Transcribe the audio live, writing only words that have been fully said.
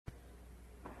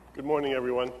Good morning,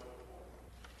 everyone.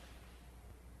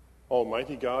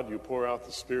 Almighty God, you pour out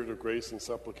the spirit of grace and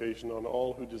supplication on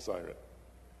all who desire it.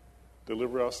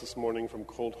 Deliver us this morning from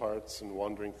cold hearts and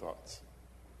wandering thoughts,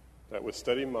 that with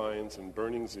steady minds and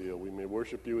burning zeal we may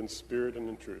worship you in spirit and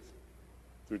in truth.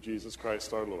 Through Jesus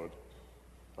Christ our Lord.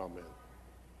 Amen.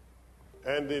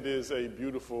 And it is a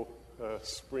beautiful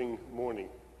spring morning.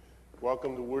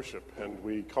 Welcome to worship, and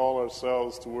we call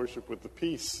ourselves to worship with the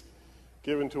peace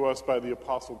given to us by the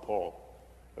Apostle Paul.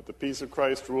 Let the peace of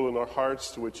Christ rule in our hearts,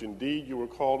 to which indeed you were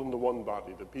called into one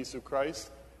body. The peace of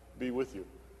Christ be with you.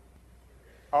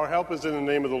 Our help is in the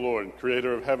name of the Lord,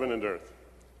 creator of heaven and earth.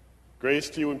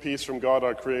 Grace to you and peace from God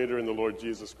our Creator and the Lord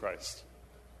Jesus Christ.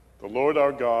 The Lord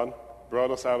our God brought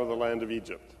us out of the land of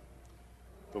Egypt.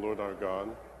 The Lord our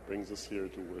God brings us here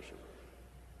to worship.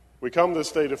 We come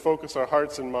this day to focus our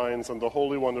hearts and minds on the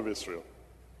Holy One of Israel.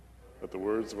 Let the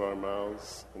words of our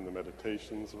mouths and the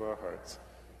meditations of our hearts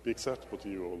be acceptable to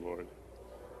you, O Lord,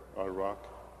 our rock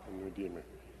and redeemer.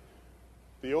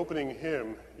 The opening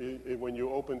hymn, when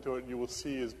you open to it, you will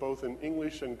see is both in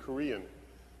English and Korean.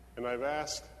 And I've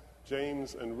asked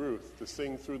James and Ruth to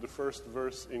sing through the first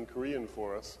verse in Korean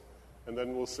for us, and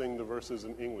then we'll sing the verses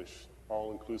in English,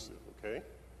 all inclusive, okay?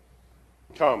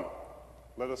 Come,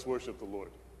 let us worship the Lord.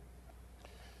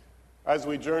 As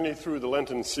we journey through the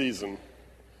Lenten season,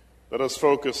 let us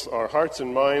focus our hearts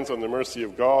and minds on the mercy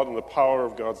of God and the power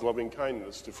of God's loving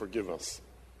kindness to forgive us,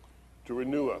 to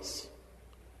renew us,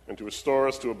 and to restore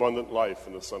us to abundant life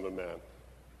in the Son of Man.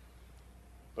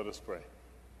 Let us pray.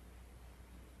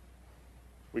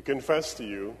 We confess to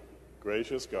you,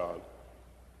 gracious God,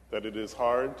 that it is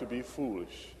hard to be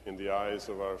foolish in the eyes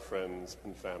of our friends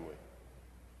and family.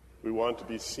 We want to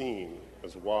be seen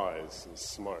as wise and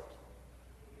smart.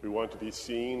 We want to be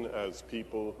seen as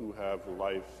people who have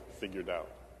life figured out.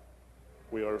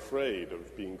 We are afraid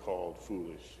of being called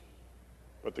foolish.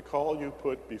 But the call you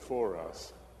put before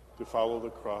us to follow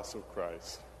the cross of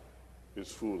Christ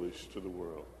is foolish to the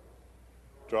world.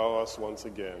 Draw us once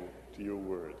again to your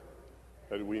word,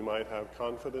 that we might have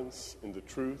confidence in the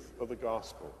truth of the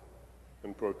gospel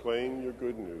and proclaim your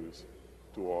good news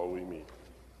to all we meet.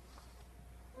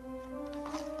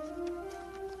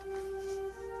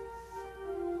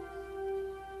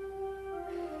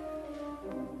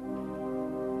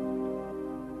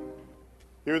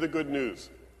 Hear the good news.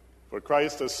 For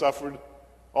Christ has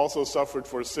also suffered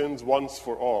for sins once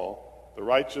for all, the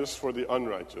righteous for the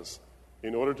unrighteous,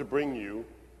 in order to bring you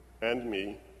and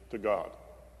me to God.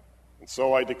 And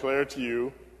so I declare to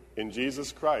you, in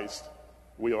Jesus Christ,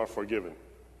 we are forgiven.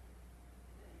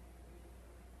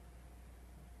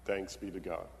 Thanks be to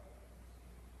God.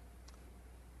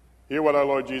 Hear what our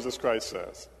Lord Jesus Christ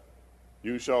says.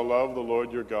 You shall love the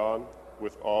Lord your God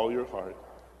with all your heart,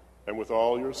 and with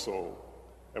all your soul,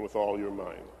 and with all your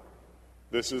mind.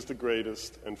 This is the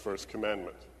greatest and first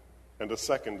commandment, and the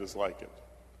second is like it.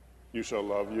 You shall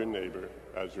love your neighbor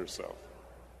as yourself.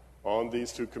 On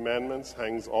these two commandments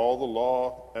hangs all the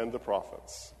law and the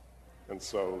prophets, and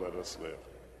so let us live.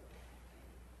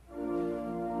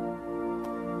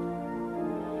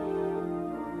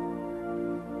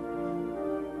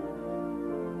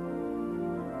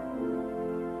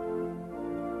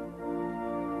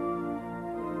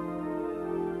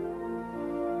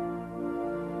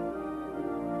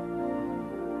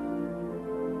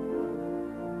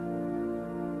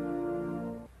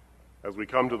 As we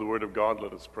come to the Word of God,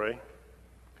 let us pray.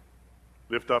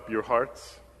 Lift up your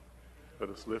hearts. Let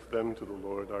us lift them to the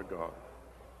Lord our God.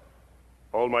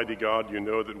 Almighty God, you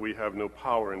know that we have no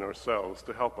power in ourselves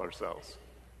to help ourselves.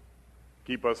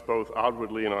 Keep us both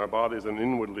outwardly in our bodies and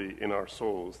inwardly in our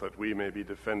souls, that we may be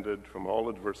defended from all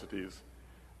adversities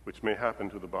which may happen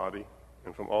to the body,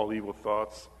 and from all evil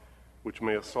thoughts which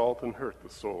may assault and hurt the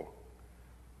soul.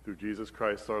 Through Jesus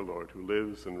Christ our Lord, who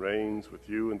lives and reigns with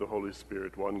you and the Holy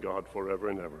Spirit, one God, forever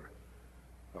and ever.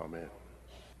 Amen.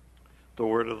 The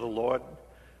word of the Lord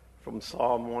from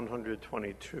Psalm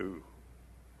 122.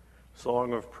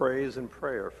 Song of praise and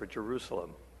prayer for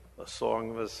Jerusalem, a song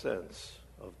of ascents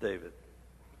of David.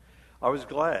 I was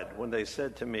glad when they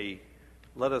said to me,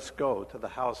 let us go to the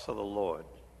house of the Lord.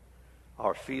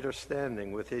 Our feet are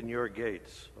standing within your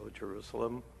gates, O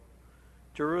Jerusalem.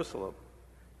 Jerusalem,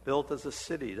 built as a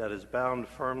city that is bound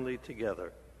firmly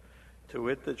together. To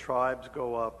it the tribes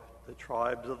go up, the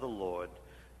tribes of the Lord,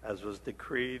 as was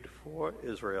decreed for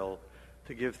Israel,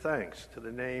 to give thanks to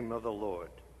the name of the Lord.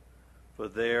 For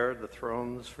there the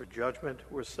thrones for judgment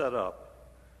were set up,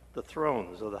 the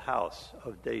thrones of the house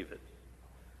of David.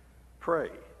 Pray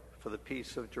for the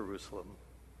peace of Jerusalem.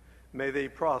 May they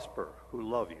prosper who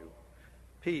love you.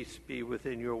 Peace be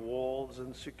within your walls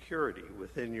and security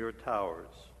within your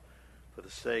towers. For the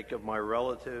sake of my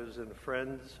relatives and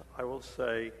friends, I will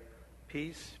say,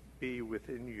 peace be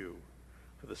within you.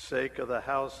 For the sake of the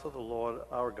house of the Lord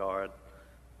our God,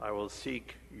 I will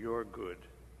seek your good.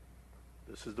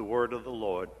 This is the word of the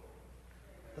Lord.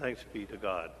 Thanks be to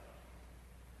God.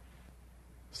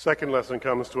 Second lesson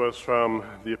comes to us from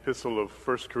the epistle of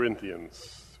 1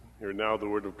 Corinthians. Hear now the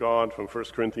word of God from 1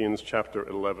 Corinthians chapter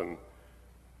 11.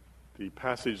 The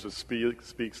passage that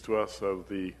speaks to us of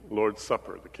the Lord's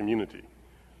Supper, the community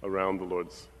around the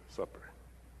Lord's Supper.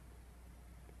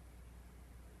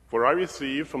 For I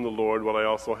received from the Lord what I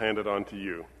also handed on to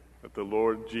you, that the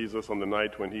Lord Jesus on the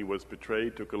night when he was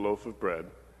betrayed took a loaf of bread,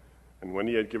 and when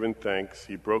he had given thanks,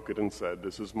 he broke it and said,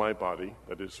 "This is my body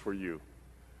that is for you.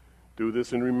 Do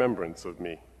this in remembrance of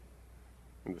me."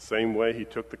 In the same way he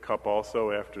took the cup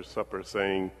also after supper,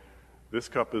 saying, "This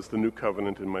cup is the new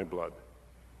covenant in my blood.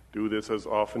 Do this as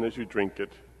often as you drink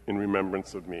it in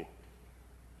remembrance of me.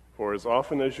 For as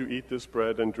often as you eat this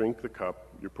bread and drink the cup,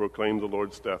 you proclaim the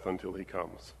Lord's death until he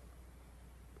comes.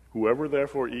 Whoever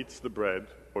therefore eats the bread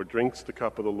or drinks the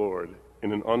cup of the Lord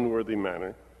in an unworthy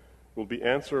manner will be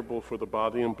answerable for the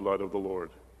body and blood of the Lord.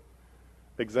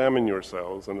 Examine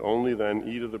yourselves, and only then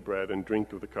eat of the bread and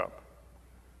drink of the cup.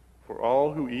 For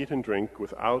all who eat and drink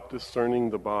without discerning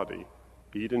the body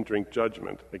eat and drink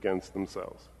judgment against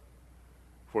themselves.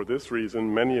 For this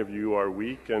reason, many of you are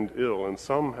weak and ill, and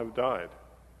some have died.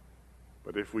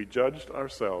 But if we judged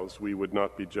ourselves, we would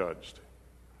not be judged.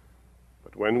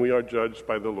 But when we are judged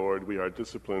by the Lord, we are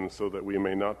disciplined so that we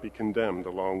may not be condemned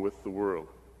along with the world.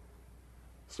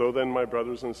 So then, my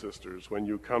brothers and sisters, when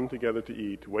you come together to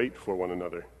eat, wait for one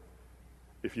another.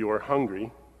 If you are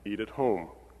hungry, eat at home,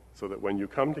 so that when you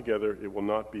come together, it will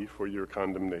not be for your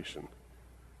condemnation.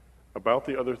 About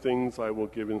the other things I will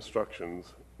give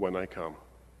instructions when I come."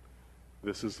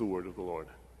 This is the word of the Lord.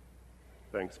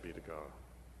 Thanks be to God.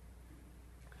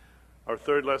 Our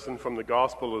third lesson from the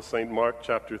Gospel of St. Mark,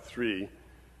 chapter 3.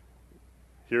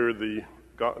 Here the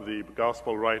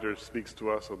Gospel writer speaks to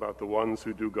us about the ones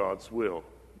who do God's will,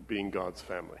 being God's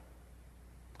family.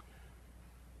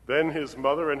 Then his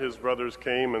mother and his brothers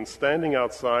came, and standing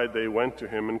outside they went to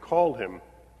him and called him.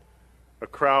 A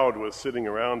crowd was sitting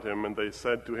around him, and they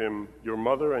said to him, "Your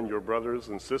mother and your brothers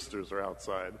and sisters are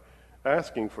outside,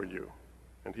 asking for you."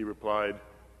 And he replied,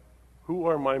 "Who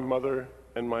are my mother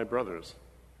and my brothers?"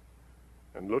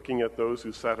 And looking at those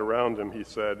who sat around him, he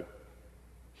said,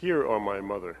 "Here are my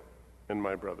mother and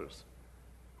my brothers.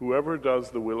 Whoever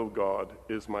does the will of God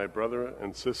is my brother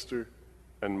and sister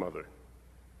and mother."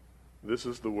 This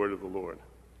is the word of the Lord.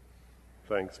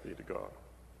 Thanks be to God.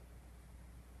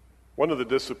 One of the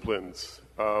disciplines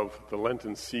of the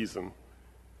Lenten season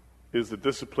is the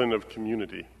discipline of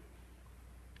community.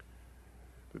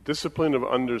 The discipline of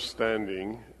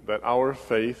understanding that our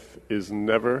faith is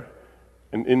never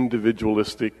an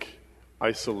individualistic,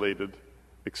 isolated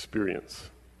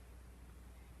experience.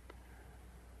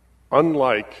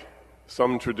 Unlike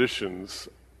some traditions,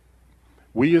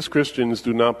 we as Christians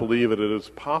do not believe that it is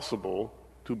possible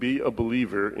to be a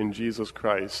believer in Jesus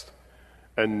Christ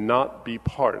and not be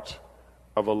part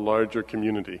of a larger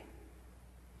community.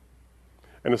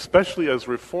 And especially as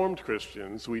Reformed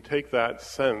Christians, we take that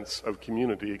sense of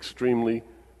community extremely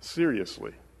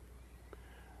seriously.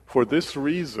 For this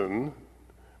reason,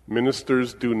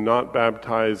 ministers do not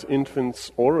baptize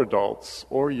infants or adults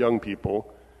or young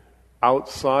people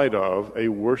outside of a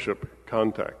worship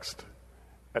context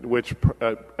at which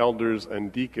elders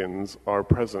and deacons are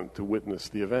present to witness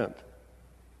the event.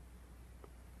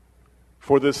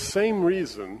 For this same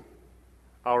reason,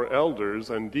 our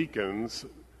elders and deacons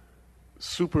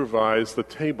supervise the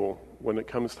table when it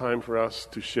comes time for us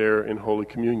to share in Holy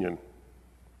Communion.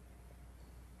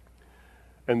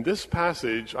 And this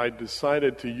passage I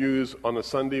decided to use on a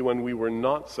Sunday when we were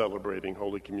not celebrating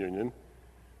Holy Communion,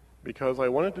 because I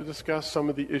wanted to discuss some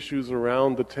of the issues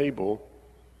around the table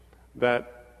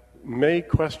that may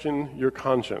question your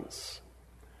conscience.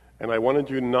 And I wanted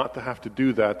you not to have to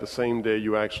do that the same day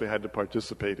you actually had to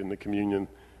participate in the communion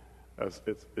as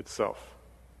itself.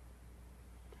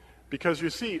 Because you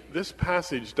see, this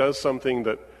passage does something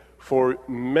that for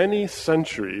many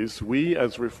centuries we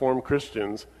as Reformed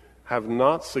Christians have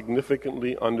not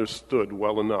significantly understood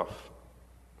well enough.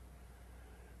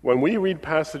 When we read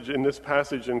in this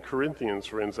passage in Corinthians,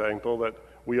 for example, that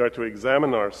we are to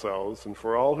examine ourselves, and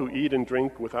for all who eat and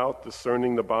drink without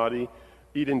discerning the body,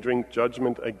 eat and drink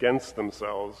judgment against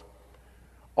themselves,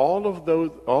 all of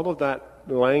that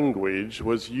language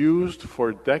was used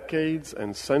for decades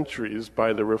and centuries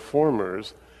by the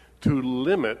reformers to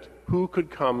limit who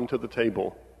could come to the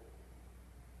table.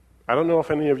 I don't know if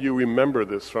any of you remember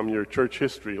this from your church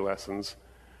history lessons,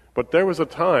 But there was a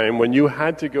time when you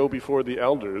had to go before the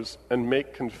elders and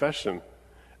make confession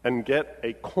and get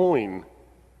a coin.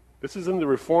 This is in the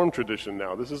Reformed tradition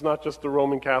now. This is not just the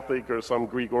Roman Catholic or some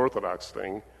Greek Orthodox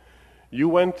thing. You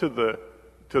went to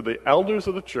the elders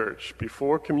of the church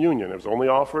before communion. It was only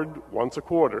offered once a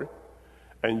quarter.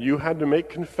 And you had to make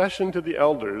confession to the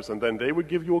elders, and then they would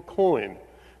give you a coin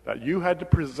that you had to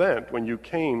present when you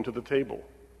came to the table.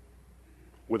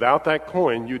 Without that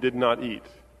coin, you did not eat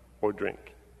or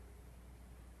drink.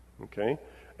 Okay?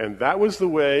 And that was the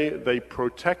way they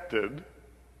protected,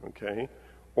 okay,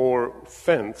 or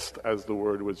fenced, as the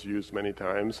word was used many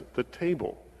times, the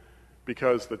table.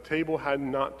 Because the table had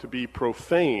not to be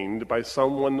profaned by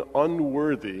someone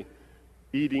unworthy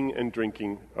eating and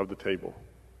drinking of the table.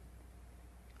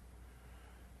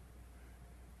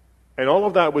 And all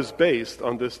of that was based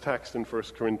on this text in 1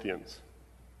 Corinthians.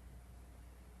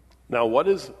 Now, what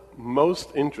is most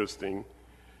interesting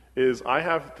is I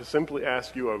have to simply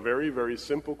ask you a very, very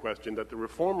simple question that the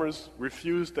Reformers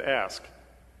refused to ask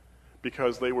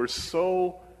because they were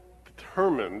so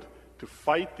determined to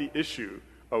fight the issue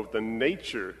of the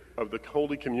nature of the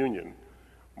Holy Communion.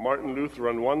 Martin Luther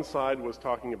on one side was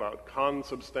talking about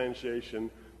consubstantiation.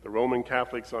 The Roman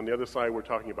Catholics on the other side were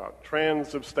talking about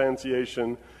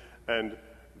transubstantiation. And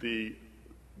the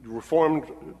Reformed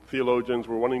theologians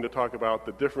were wanting to talk about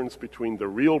the difference between the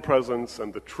real presence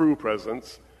and the true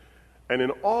presence. And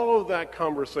in all of that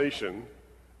conversation,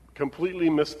 completely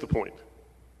missed the point.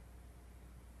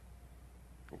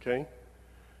 Okay?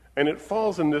 And it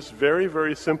falls in this very,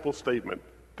 very simple statement,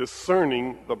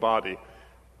 discerning the body.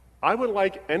 I would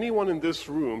like anyone in this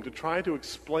room to try to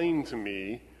explain to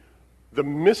me the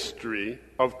mystery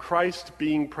of Christ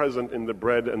being present in the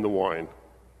bread and the wine.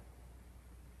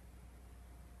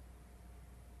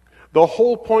 The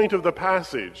whole point of the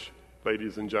passage,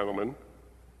 ladies and gentlemen,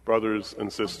 brothers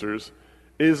and sisters,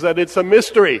 is that it's a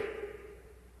mystery.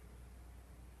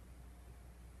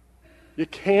 You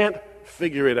can't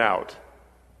figure it out.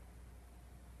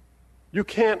 You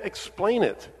can't explain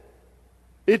it.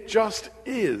 It just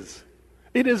is.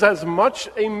 It is as much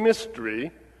a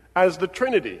mystery as the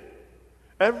Trinity.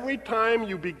 Every time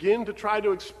you begin to try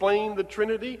to explain the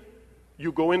Trinity,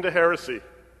 you go into heresy.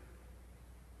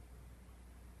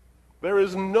 There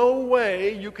is no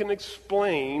way you can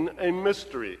explain a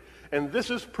mystery. And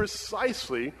this is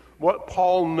precisely what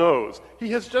Paul knows.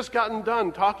 He has just gotten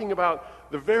done talking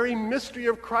about the very mystery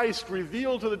of Christ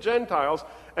revealed to the Gentiles,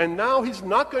 and now he's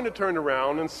not going to turn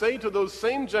around and say to those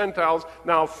same Gentiles,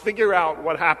 now figure out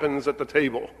what happens at the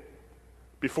table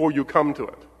before you come to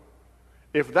it.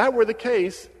 If that were the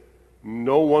case,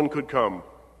 no one could come.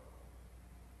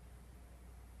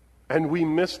 And we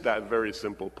missed that very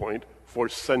simple point for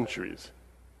centuries.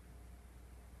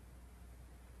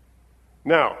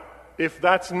 Now, if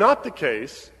that's not the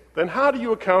case, then how do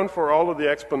you account for all of the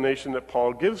explanation that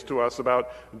Paul gives to us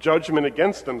about judgment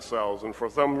against themselves, and for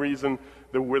some reason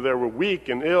they were weak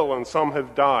and ill and some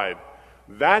have died?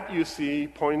 That, you see,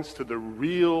 points to the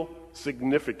real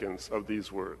significance of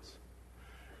these words.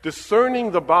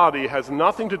 Discerning the body has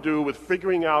nothing to do with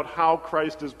figuring out how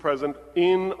Christ is present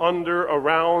in, under,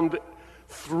 around,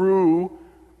 through,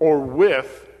 or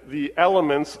with the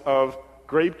elements of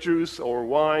grape juice or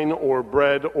wine or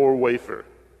bread or wafer.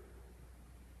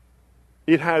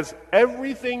 It has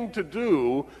everything to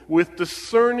do with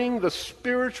discerning the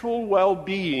spiritual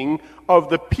well-being of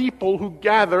the people who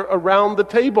gather around the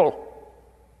table.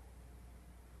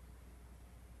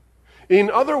 In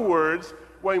other words,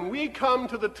 when we come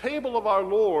to the table of our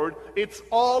Lord, it's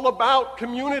all about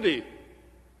community.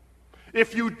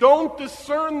 If you don't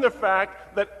discern the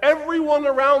fact that everyone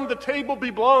around the table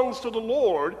belongs to the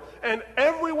Lord, and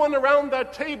everyone around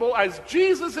that table, as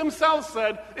Jesus himself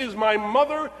said, is my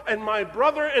mother and my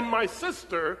brother and my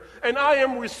sister, and I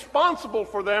am responsible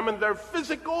for them and their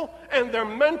physical and their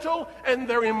mental and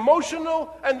their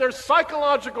emotional and their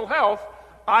psychological health,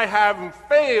 I have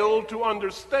failed to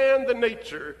understand the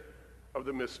nature of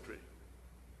the mystery.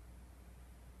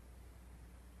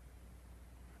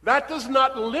 That does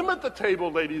not limit the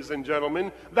table, ladies and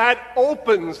gentlemen. That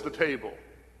opens the table.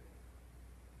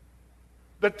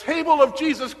 The table of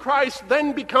Jesus Christ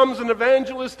then becomes an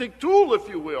evangelistic tool, if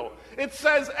you will. It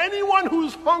says anyone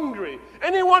who's hungry,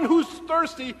 anyone who's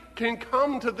thirsty can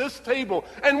come to this table.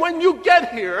 And when you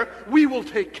get here, we will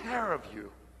take care of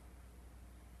you.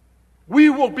 We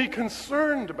will be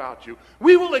concerned about you.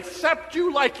 We will accept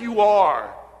you like you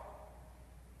are.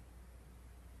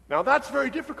 Now that's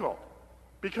very difficult.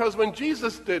 Because when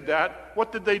Jesus did that,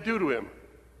 what did they do to him?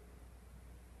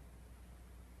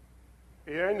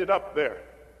 He ended up there.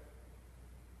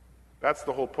 That's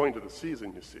the whole point of the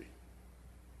season, you see.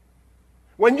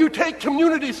 when you take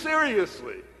community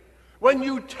seriously, when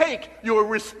you take your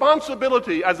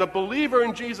responsibility as a believer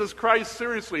in Jesus Christ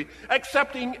seriously,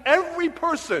 accepting every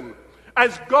person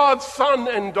as God's son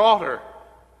and daughter,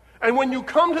 and when you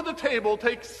come to the table,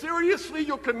 take seriously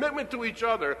your commitment to each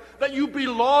other, that you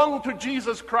belong to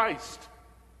Jesus Christ,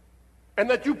 and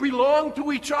that you belong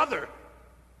to each other,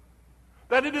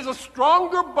 that it is a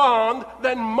stronger bond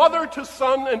than mother to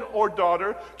son and or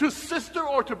daughter, to sister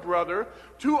or to brother,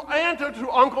 to aunt or to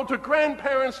uncle, to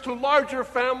grandparents, to larger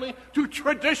family, to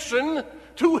tradition,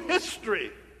 to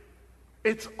history.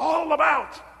 It's all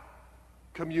about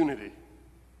community.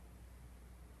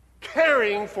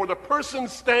 Caring for the person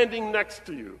standing next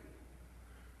to you.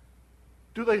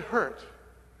 Do they hurt?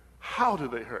 How do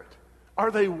they hurt? Are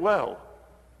they well?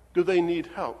 Do they need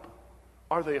help?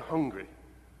 Are they hungry?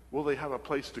 Will they have a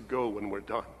place to go when we're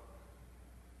done?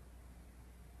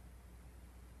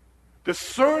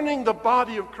 Discerning the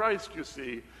body of Christ, you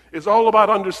see, is all about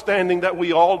understanding that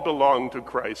we all belong to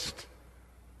Christ.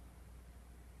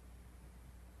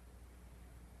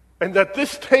 And that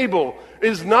this table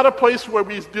is not a place where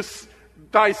we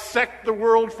dissect the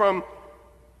world from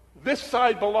this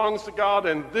side belongs to God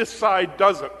and this side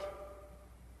doesn't.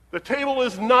 The table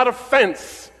is not a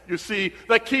fence, you see,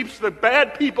 that keeps the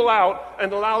bad people out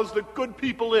and allows the good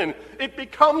people in. It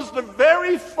becomes the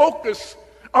very focus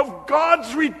of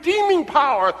God's redeeming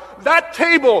power. That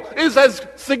table is as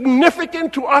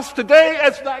significant to us today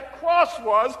as that cross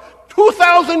was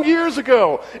 2,000 years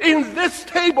ago. In this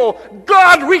table,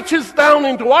 God reaches down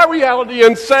into our reality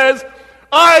and says,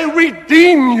 I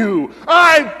redeem you.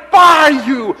 I buy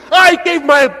you. I gave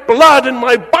my blood and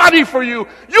my body for you.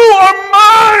 You are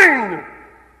mine.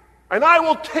 And I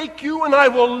will take you and I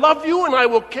will love you and I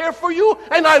will care for you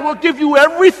and I will give you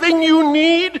everything you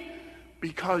need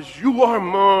because you are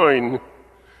mine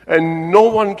and no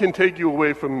one can take you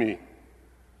away from me.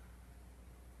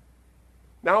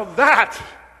 Now that,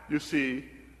 you see,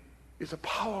 is a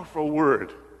powerful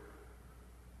word.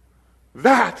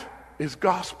 That is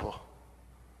gospel.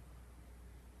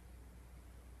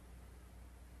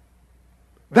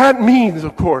 That means,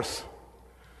 of course,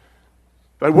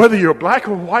 that whether you're black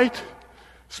or white,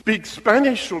 speak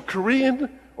Spanish or Korean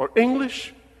or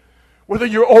English, whether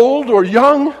you're old or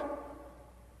young,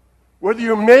 whether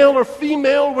you're male or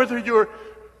female, whether you're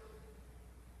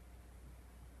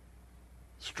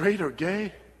straight or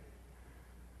gay,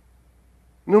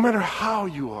 no matter how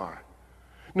you are,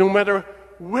 no matter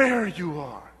where you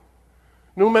are,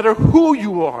 no matter who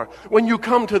you are, when you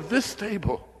come to this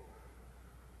table,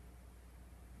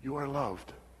 you are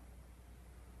loved.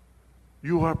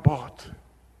 You are bought.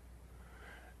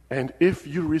 And if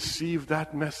you receive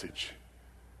that message,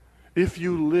 if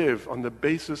you live on the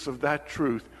basis of that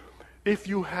truth, if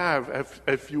you have,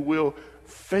 if you will,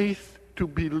 faith to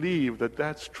believe that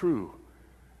that's true,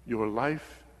 your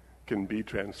life can be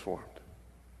transformed.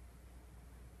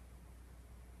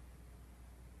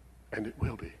 And it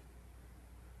will be.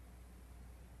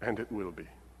 And it will be.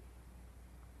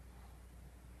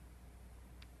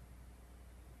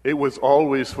 It was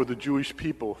always for the Jewish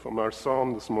people, from our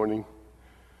psalm this morning,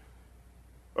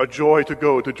 a joy to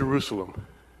go to Jerusalem,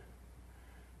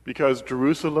 because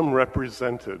Jerusalem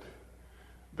represented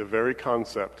the very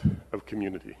concept of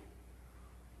community.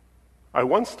 I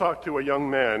once talked to a young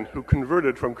man who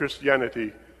converted from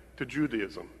Christianity to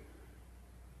Judaism.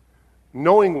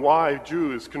 Knowing why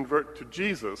Jews convert to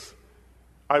Jesus,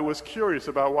 I was curious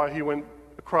about why he went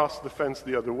across the fence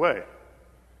the other way.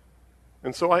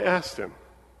 And so I asked him,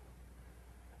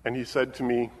 and he said to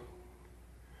me,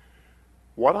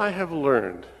 what I have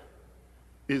learned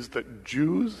is that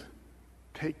Jews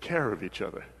take care of each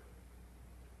other.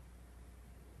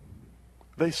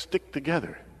 They stick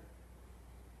together.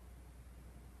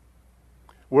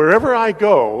 Wherever I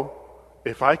go,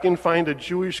 if I can find a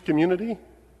Jewish community,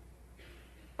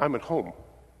 I'm at home.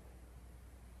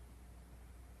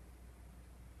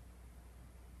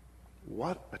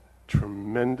 What a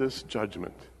tremendous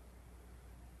judgment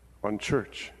on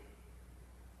church,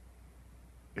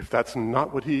 if that's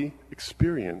not what he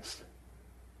experienced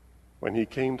when he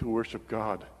came to worship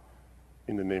God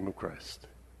in the name of Christ.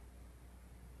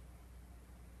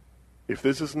 If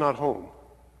this is not home,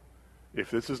 if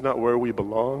this is not where we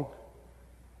belong,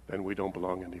 then we don't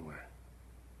belong anywhere.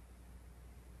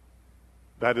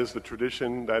 That is the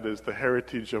tradition, that is the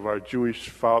heritage of our Jewish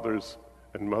fathers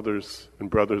and mothers and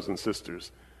brothers and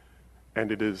sisters.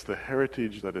 And it is the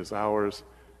heritage that is ours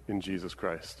in Jesus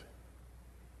Christ.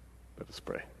 Let us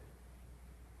pray.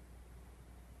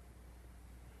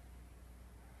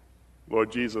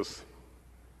 Lord Jesus,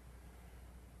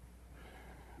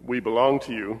 we belong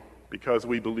to you because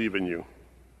we believe in you.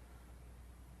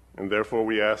 And therefore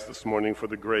we ask this morning for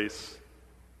the grace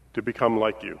to become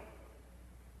like you,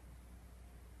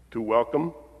 to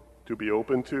welcome, to be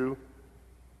open to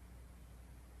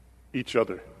each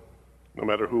other, no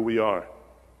matter who we are,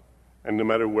 and no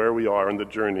matter where we are in the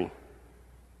journey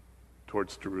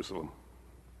towards Jerusalem,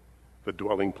 the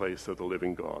dwelling place of the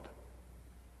living God.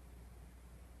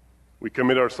 We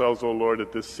commit ourselves, O Lord,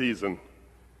 at this season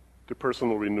to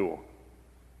personal renewal,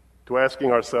 to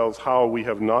asking ourselves how we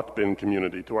have not been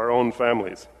community, to our own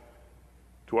families,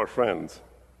 to our friends,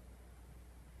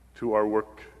 to our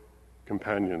work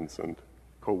companions and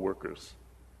co-workers,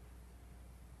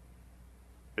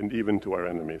 and even to our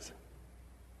enemies.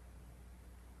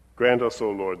 Grant us, O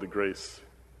Lord, the grace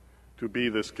to be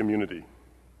this community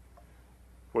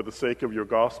for the sake of your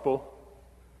gospel,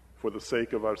 for the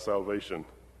sake of our salvation,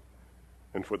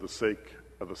 and for the sake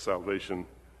of the salvation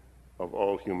of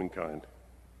all humankind.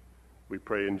 We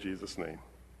pray in Jesus' name.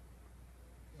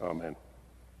 Amen.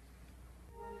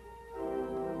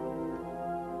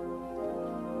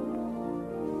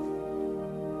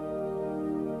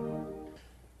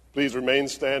 Please remain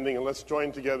standing and let's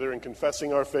join together in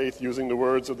confessing our faith using the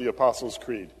words of the Apostles'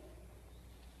 Creed.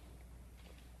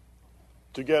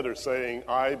 Together saying,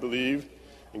 I believe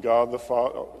in God the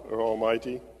Father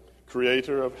Almighty,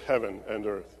 creator of heaven and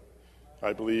earth.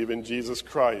 I believe in Jesus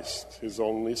Christ, his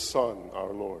only Son,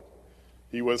 our Lord.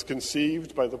 He was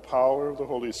conceived by the power of the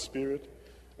Holy Spirit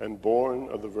and born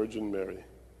of the Virgin Mary.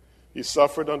 He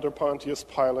suffered under Pontius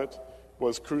Pilate,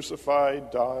 was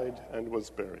crucified, died, and was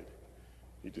buried.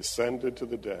 He descended to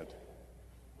the dead.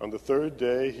 On the third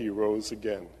day he rose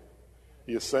again.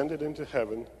 He ascended into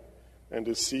heaven and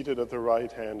is seated at the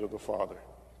right hand of the Father.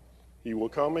 He will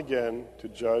come again to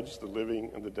judge the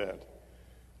living and the dead.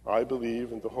 I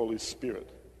believe in the Holy Spirit,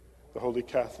 the Holy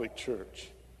Catholic Church,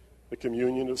 the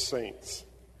communion of saints,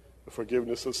 the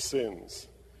forgiveness of sins,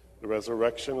 the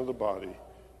resurrection of the body,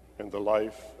 and the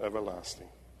life everlasting.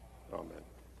 Amen.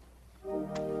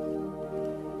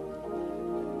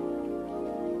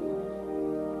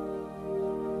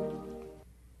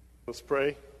 Let's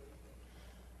pray.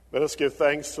 Let us give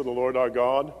thanks to the Lord our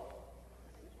God.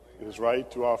 It is right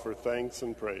to offer thanks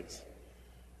and praise.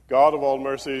 God of all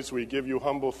mercies, we give you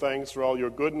humble thanks for all your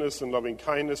goodness and loving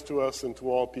kindness to us and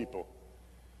to all people.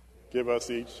 Give us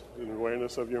each an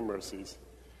awareness of your mercies,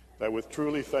 that with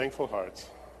truly thankful hearts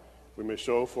we may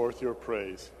show forth your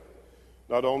praise,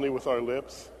 not only with our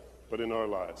lips, but in our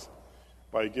lives,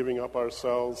 by giving up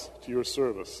ourselves to your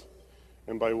service,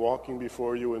 and by walking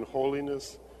before you in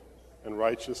holiness and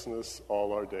righteousness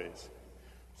all our days.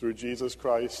 Through Jesus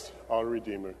Christ, our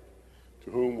Redeemer,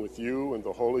 to whom with you and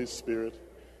the Holy Spirit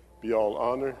be all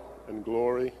honor and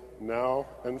glory, now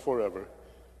and forever.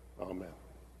 Amen.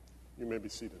 You may be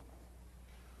seated.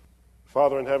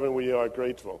 Father in heaven, we are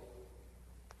grateful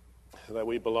that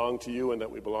we belong to you and that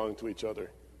we belong to each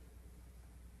other.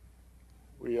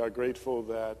 We are grateful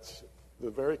that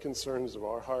the very concerns of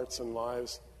our hearts and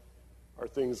lives are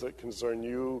things that concern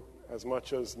you as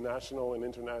much as national and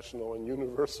international and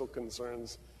universal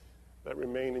concerns that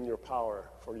remain in your power,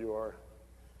 for you are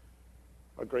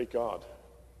a great God.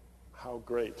 How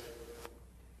great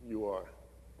you are,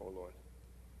 O Lord.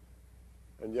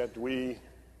 And yet we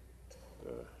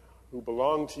who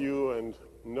belong to you and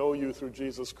know you through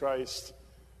Jesus Christ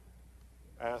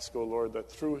ask, O Lord, that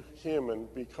through him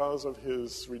and because of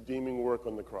his redeeming work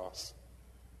on the cross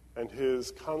and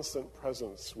his constant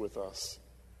presence with us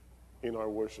in our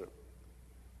worship,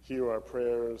 hear our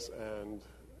prayers and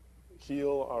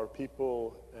heal our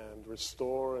people and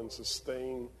restore and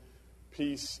sustain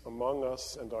peace among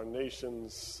us and our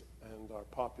nations and our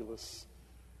populace.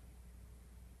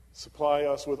 Supply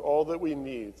us with all that we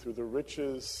need through the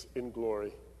riches in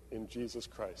glory in Jesus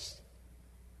Christ,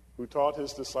 who taught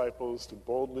his disciples to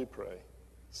boldly pray,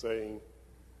 saying,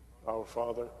 Our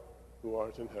Father, who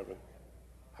art in heaven,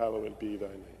 hallowed be thy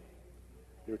name.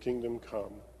 Your kingdom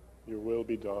come, your will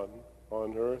be done,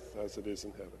 on earth as it is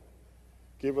in heaven.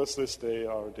 Give us this day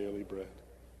our daily bread.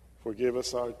 Forgive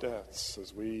us our debts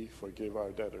as we forgive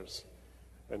our debtors.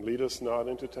 And lead us not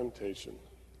into temptation,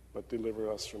 but deliver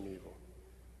us from evil.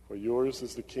 For yours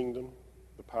is the kingdom,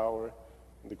 the power,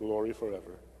 and the glory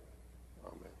forever.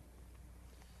 Amen.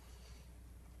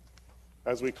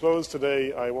 As we close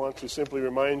today, I want to simply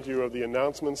remind you of the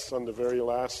announcements on the very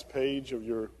last page of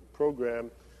your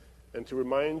program, and to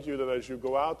remind you that as you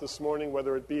go out this morning,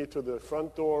 whether it be to the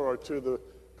front door or to the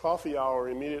coffee hour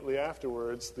immediately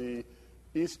afterwards, the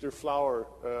Easter flower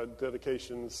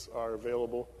dedications are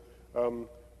available.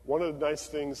 One of the nice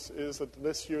things is that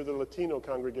this year the Latino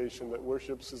congregation that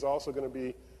worships is also going to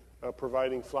be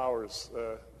providing flowers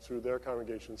through their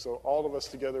congregation. So all of us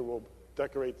together will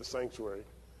decorate the sanctuary.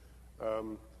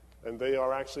 And they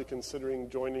are actually considering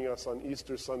joining us on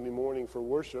Easter Sunday morning for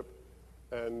worship.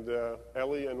 And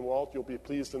Ellie and Walt, you'll be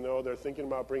pleased to know they're thinking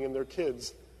about bringing their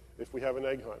kids if we have an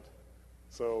egg hunt.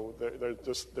 So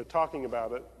they're talking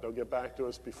about it. They'll get back to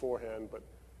us beforehand, but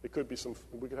it could be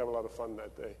we could have a lot of fun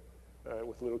that day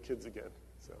with little kids again.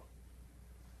 So,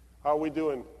 how are we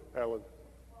doing, Ellen?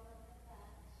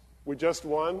 We just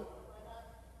won?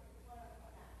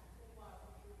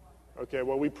 Okay,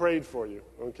 well, we prayed for you,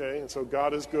 okay? And so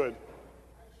God is good.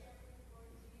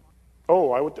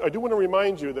 Oh, I do want to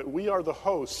remind you that we are the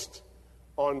host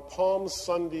on Palm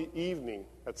Sunday evening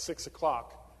at 6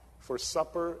 o'clock for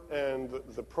supper and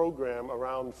the program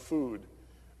around food.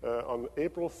 On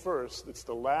April 1st, it's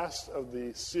the last of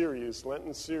the series,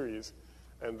 Lenten series,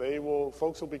 and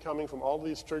folks will be coming from all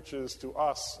these churches to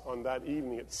us on that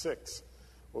evening at 6.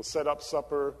 We'll set up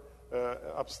supper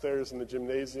upstairs in the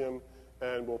gymnasium,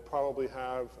 and we'll probably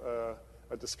have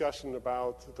a discussion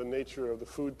about the nature of the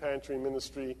food pantry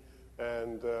ministry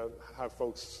and have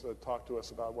folks talk to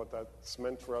us about what that's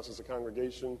meant for us as a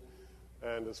congregation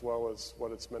and as well as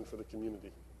what it's meant for the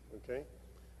community. Okay?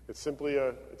 It's simply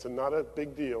it's not a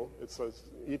big deal. It's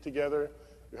eat together,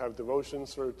 you have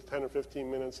devotions for 10 or 15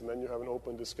 minutes, and then you have an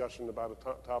open discussion about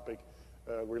a topic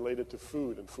related to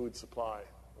food and food supply.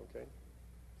 Okay?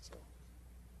 So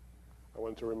I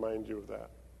wanted to remind you of that.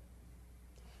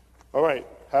 All right,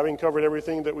 having covered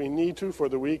everything that we need to for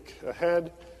the week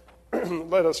ahead,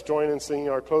 let us join in singing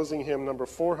our closing hymn, number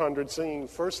 400, singing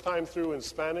first time through in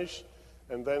Spanish,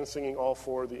 and then singing all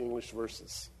 4 of the English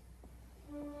verses.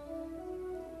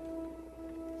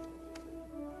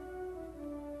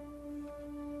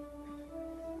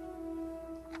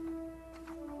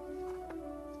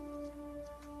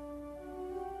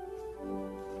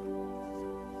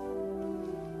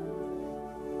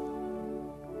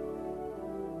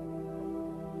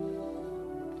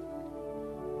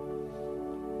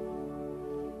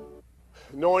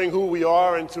 Knowing who we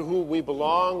are and to whom we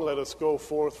belong, let us go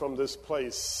forth from this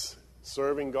place,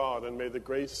 serving God. And may the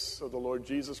grace of the Lord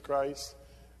Jesus Christ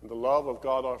and the love of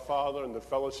God our Father and the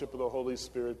fellowship of the Holy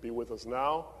Spirit be with us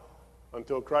now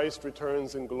until Christ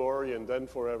returns in glory and then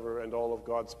forever. And all of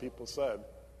God's people said,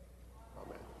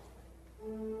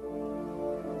 Amen.